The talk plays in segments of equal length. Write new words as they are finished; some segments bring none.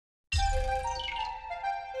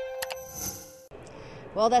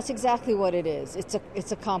Well, that's exactly what it is.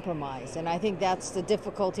 It's a compromise, and I think that's the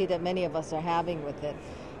difficulty that many of us are having with it,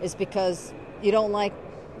 is because you don't like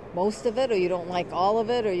most of it, or you don't like all of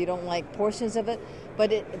it, or you don't like portions of it,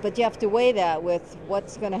 but you have to weigh that with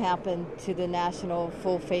what's going to happen to the national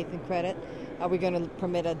full faith and credit. Are we going to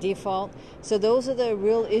permit a default? So those are the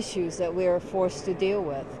real issues that we're forced to deal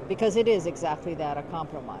with, because it is exactly that, a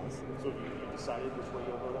compromise. So have you decided which way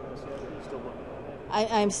you'll vote on this yet, or are you still looking at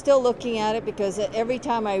it? I'm still looking at it, because every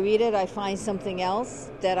time I read it, I find something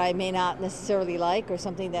else that I may not necessarily like, or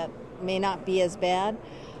something that may not be as bad.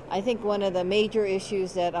 I think one of the major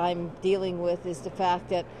issues that I'm dealing with is the fact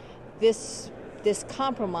that this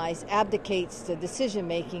compromise abdicates the decision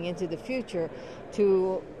making into the future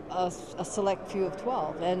to a select few of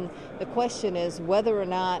 12. And the question is whether or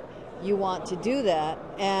not you want to do that,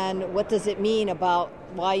 and what does it mean about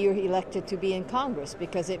why you're elected to be in Congress,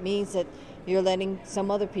 because it means that you're letting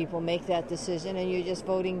some other people make that decision and you're just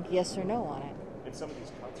voting yes or no on it. And some of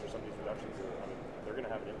these cuts or some of these reductions, they're going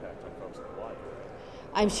to have an impact on folks in Hawaii.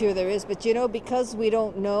 I'm sure there is, but because we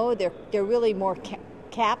don't know, they're really more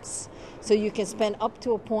caps, so you can spend up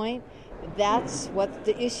to a point. That's what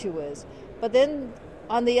the issue is. But then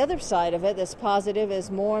on the other side of it, that's positive,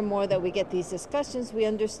 is more and more that we get these discussions. We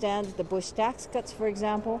understand that the Bush tax cuts, for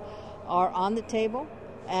example, are on the table.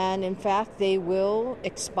 And in fact, they will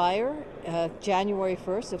expire January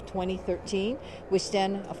 1st of 2013, which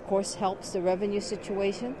then, of course, helps the revenue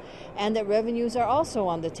situation. And that revenues are also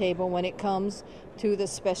on the table when it comes to the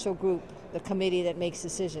special group, the committee that makes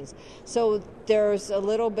decisions. So there's a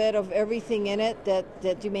little bit of everything in it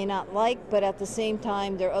that you may not like, but at the same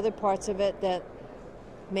time, there are other parts of it that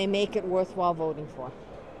may make it worthwhile voting for.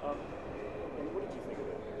 And what did you think of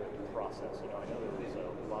the process? I know there was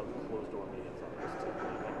a lot of closed-door meetings on this to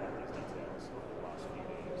really hammer out these details over the last few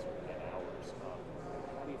days and hours.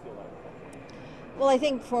 How do you feel about it? Well, I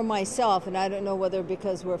think for myself, and I don't know whether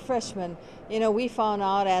because we're freshmen, we found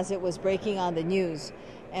out as it was breaking on the news.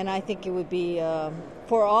 And I think it would be,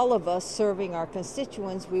 for all of us serving our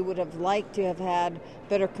constituents, we would have liked to have had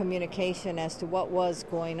better communication as to what was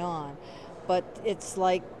going on. But it's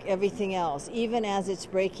like everything else. Even as it's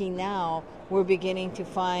breaking now, we're beginning to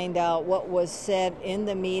find out what was said in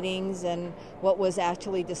the meetings and what was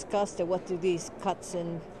actually discussed, and what do these cuts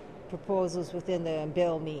and proposals within the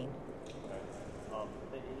bill mean. And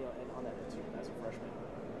on that note, too, as a freshman,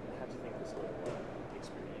 how do you think this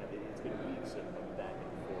experience? It's been weeks of back and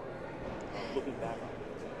forth. Looking back on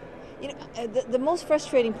it. The most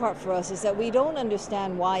frustrating part for us is that we don't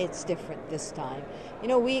understand why it's different this time.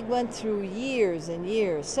 We went through years and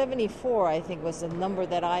years. 74, I think, was the number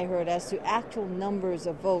that I heard as to actual numbers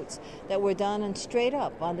of votes that were done and straight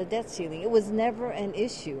up on the debt ceiling. It was never an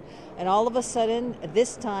issue. And all of a sudden,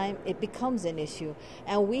 this time, it becomes an issue.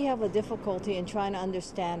 And we have a difficulty in trying to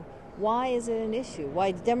understand why is it an issue?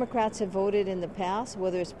 Why the Democrats have voted in the past,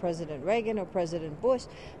 whether it's President Reagan or President Bush,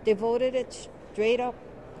 they voted it straight up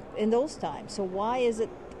in those times. So why is it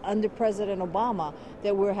under President Obama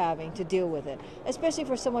that we're having to deal with it? Especially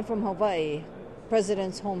for someone from Hawaii,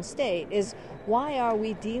 President's home state, is why are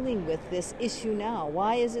we dealing with this issue now?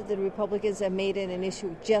 Why is it that Republicans have made it an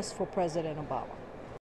issue just for President Obama?